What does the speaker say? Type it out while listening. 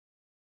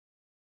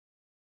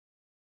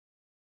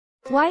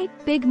Why,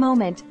 big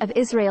moment of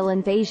Israel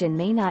invasion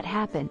may not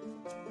happen.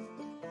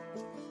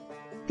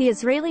 The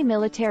Israeli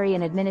military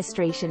and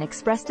administration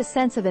expressed a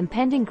sense of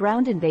impending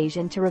ground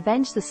invasion to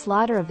revenge the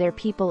slaughter of their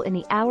people in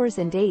the hours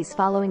and days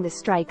following the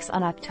strikes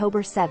on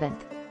October 7.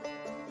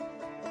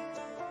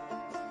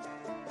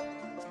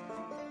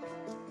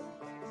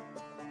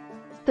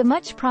 The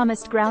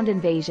much-promised ground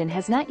invasion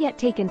has not yet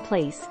taken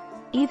place,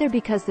 either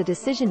because the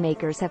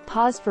decision-makers have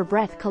paused for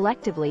breath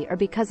collectively or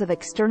because of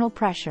external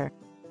pressure.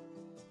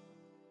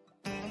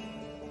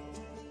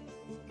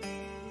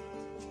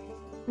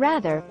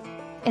 Rather,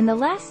 in the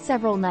last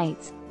several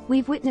nights,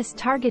 we've witnessed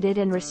targeted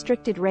and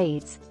restricted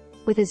raids,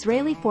 with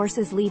Israeli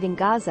forces leaving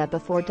Gaza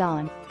before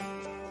dawn.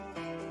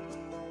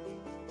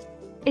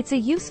 It's a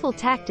useful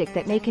tactic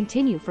that may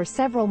continue for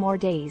several more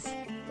days.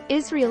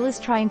 Israel is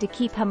trying to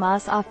keep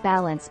Hamas off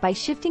balance by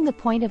shifting the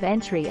point of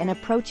entry and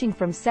approaching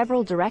from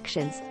several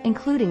directions,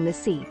 including the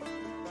sea.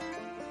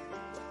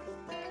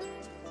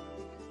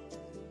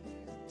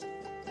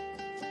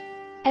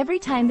 Every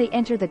time they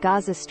enter the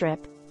Gaza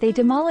Strip, they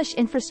demolish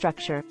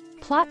infrastructure,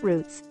 plot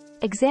routes,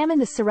 examine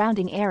the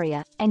surrounding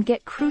area, and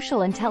get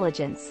crucial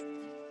intelligence.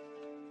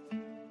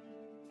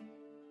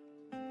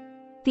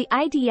 The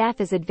IDF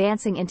is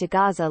advancing into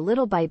Gaza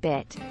little by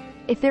bit.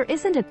 If there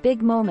isn't a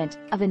big moment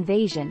of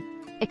invasion,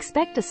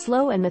 expect a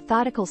slow and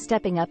methodical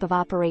stepping up of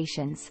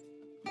operations.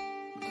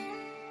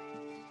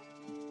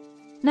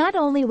 Not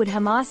only would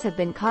Hamas have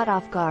been caught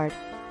off guard,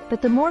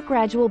 but the more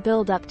gradual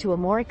build-up to a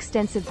more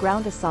extensive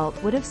ground assault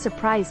would have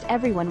surprised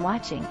everyone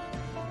watching.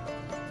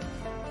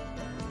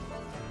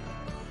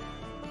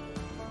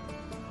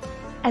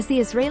 As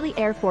the Israeli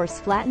Air Force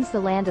flattens the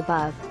land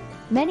above,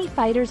 many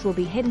fighters will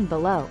be hidden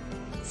below,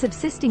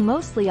 subsisting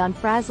mostly on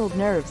frazzled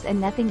nerves and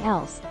nothing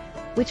else,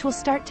 which will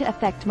start to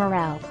affect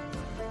morale.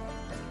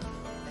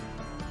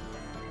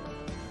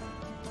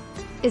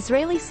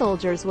 Israeli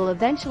soldiers will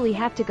eventually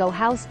have to go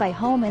house by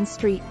home and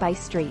street by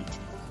street.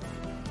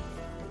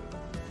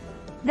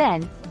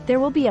 Then, there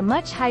will be a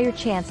much higher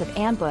chance of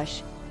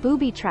ambush,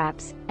 booby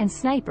traps, and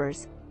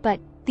snipers, but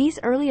these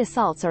early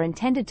assaults are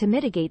intended to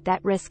mitigate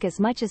that risk as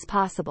much as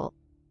possible.